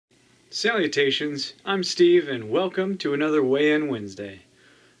Salutations, I'm Steve and welcome to another Weigh-In Wednesday.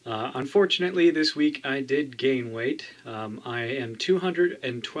 Unfortunately this week I did gain weight. I am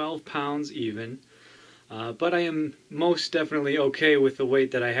 212 pounds even, but I am most definitely okay with the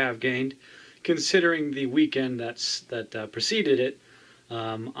weight that I have gained considering the weekend that preceded it.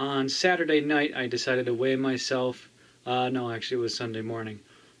 On Saturday night I decided to weigh myself. No, actually it was Sunday morning.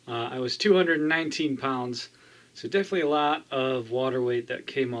 I was 219 pounds. So definitely a lot of water weight that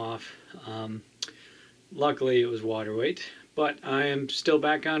came off. Luckily it was water weight, but I am still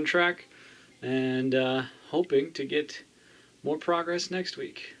back on track and hoping to get more progress next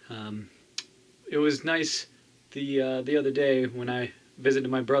week. It was nice the other day when I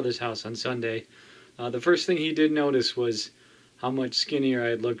visited my brother's house on Sunday. The first thing he did notice was how much skinnier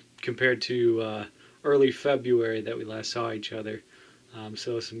I had looked compared to early February that we last saw each other.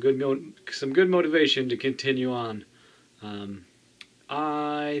 So some good motivation to continue on.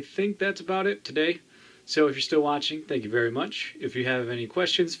 I think that's about it today. So if you're still watching, thank you very much. If you have any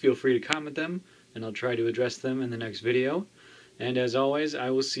questions, feel free to comment them, and I'll try to address them in the next video. And as always, I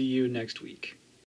will see you next week.